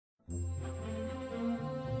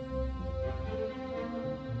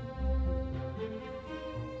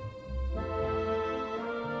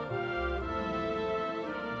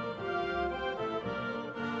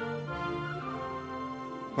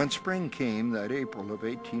When spring came that April of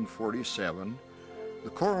 1847, the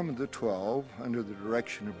Quorum of the 12, under the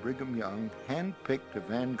direction of Brigham Young, handpicked a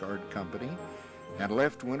vanguard company and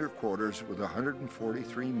left winter quarters with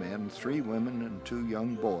 143 men, 3 women, and 2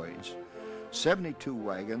 young boys, 72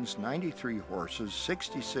 wagons, 93 horses,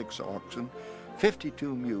 66 oxen,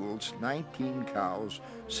 52 mules, 19 cows,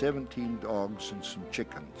 17 dogs, and some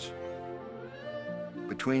chickens.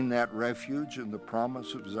 Between that refuge and the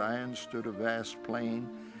promise of Zion stood a vast plain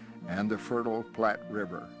and the fertile Platte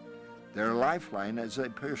River, their lifeline as they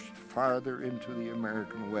pushed farther into the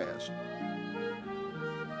American West.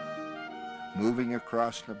 Moving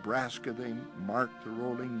across Nebraska, they marked the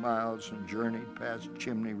rolling miles and journeyed past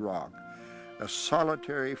Chimney Rock, a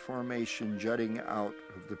solitary formation jutting out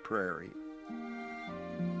of the prairie.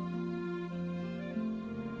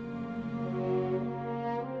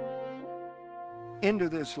 Into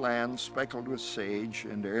this land speckled with sage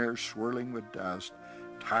and air swirling with dust,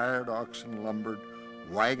 tired oxen lumbered,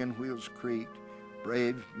 wagon wheels creaked,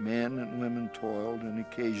 brave men and women toiled, and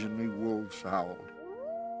occasionally wolves howled.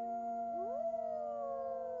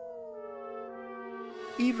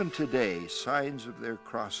 Even today, signs of their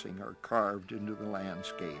crossing are carved into the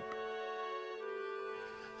landscape.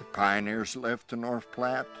 The pioneers left the North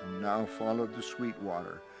Platte and now followed the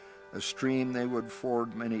Sweetwater, a stream they would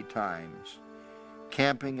ford many times.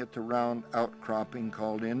 Camping at the round outcropping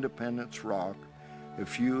called Independence Rock, a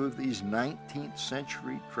few of these 19th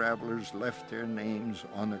century travelers left their names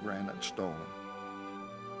on the granite stone.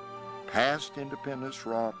 Past Independence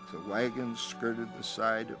Rock, the wagons skirted the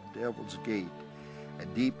side of Devil's Gate, a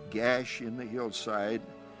deep gash in the hillside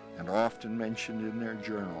and often mentioned in their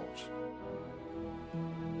journals.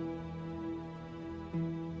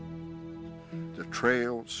 The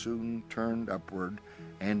trail soon turned upward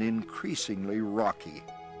and increasingly rocky.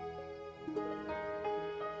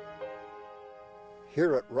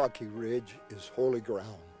 Here at Rocky Ridge is holy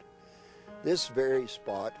ground. This very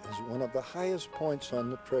spot is one of the highest points on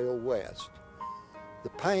the trail west. The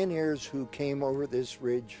pioneers who came over this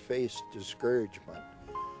ridge faced discouragement,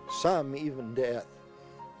 some even death,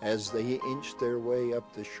 as they inched their way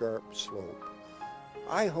up the sharp slope.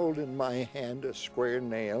 I hold in my hand a square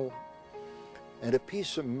nail and a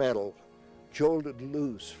piece of metal jolted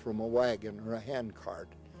loose from a wagon or a handcart.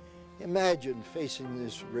 Imagine facing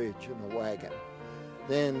this ridge in a wagon.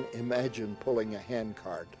 Then imagine pulling a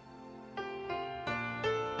handcart.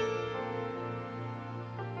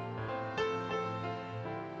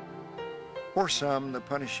 For some, the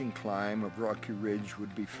punishing climb of Rocky Ridge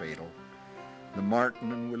would be fatal. The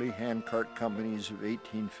Martin and Willie Handcart companies of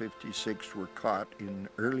 1856 were caught in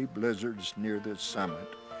early blizzards near the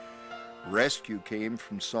summit. Rescue came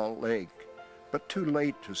from Salt Lake, but too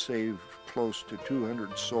late to save close to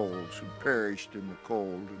 200 souls who perished in the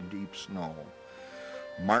cold and deep snow.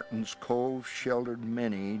 Martin's Cove sheltered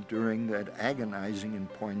many during that agonizing and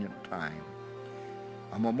poignant time.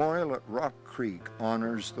 A memorial at Rock Creek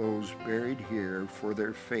honors those buried here for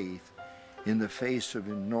their faith in the face of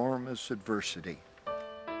enormous adversity.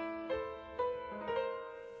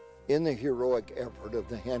 In the heroic effort of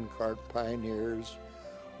the handcart pioneers,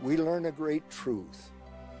 we learn a great truth.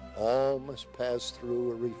 All must pass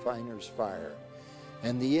through a refiner's fire,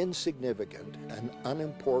 and the insignificant and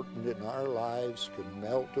unimportant in our lives can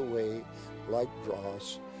melt away like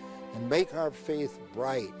dross and make our faith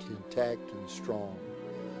bright, intact, and strong.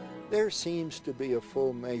 There seems to be a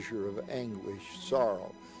full measure of anguish,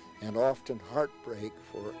 sorrow, and often heartbreak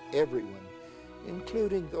for everyone,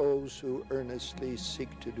 including those who earnestly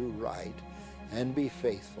seek to do right and be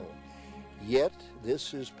faithful. Yet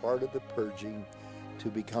this is part of the purging to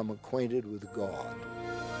become acquainted with God.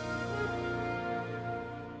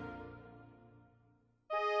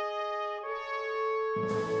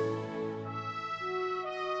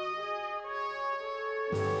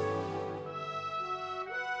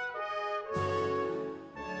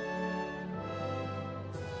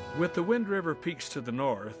 With the Wind River peaks to the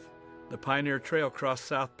north, the Pioneer Trail crossed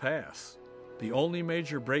South Pass, the only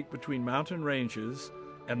major break between mountain ranges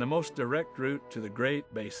and the most direct route to the Great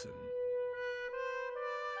Basin.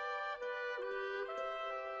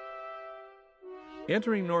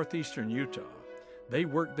 Entering northeastern Utah, they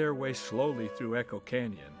worked their way slowly through Echo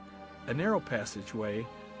Canyon, a narrow passageway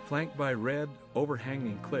flanked by red,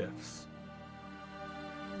 overhanging cliffs.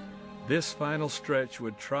 This final stretch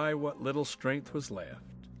would try what little strength was left.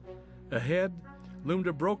 Ahead loomed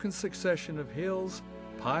a broken succession of hills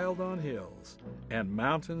piled on hills and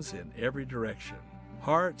mountains in every direction.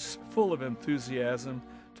 Hearts full of enthusiasm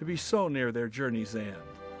to be so near their journey's end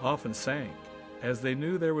often sank as they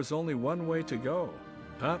knew there was only one way to go,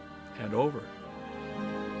 up and over.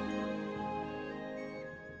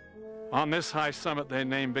 On this high summit they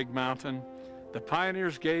named Big Mountain, the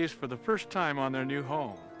pioneers gazed for the first time on their new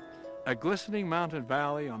home, a glistening mountain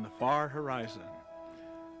valley on the far horizon.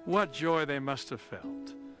 What joy they must have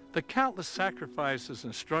felt. The countless sacrifices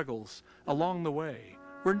and struggles along the way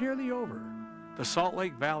were nearly over. The Salt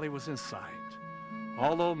Lake Valley was in sight.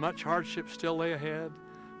 Although much hardship still lay ahead,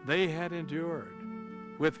 they had endured.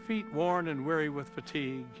 With feet worn and weary with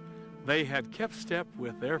fatigue, they had kept step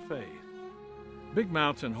with their faith. Big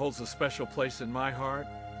Mountain holds a special place in my heart.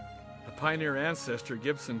 A pioneer ancestor,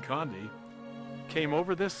 Gibson Conde, came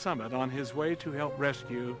over this summit on his way to help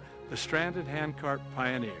rescue the stranded handcart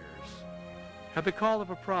pioneers. At the call of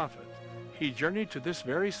a prophet, he journeyed to this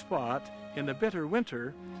very spot in the bitter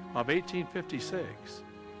winter of 1856.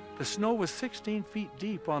 The snow was 16 feet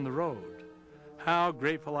deep on the road. How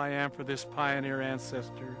grateful I am for this pioneer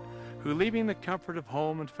ancestor who, leaving the comfort of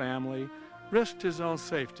home and family, risked his own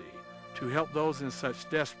safety to help those in such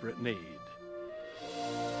desperate need.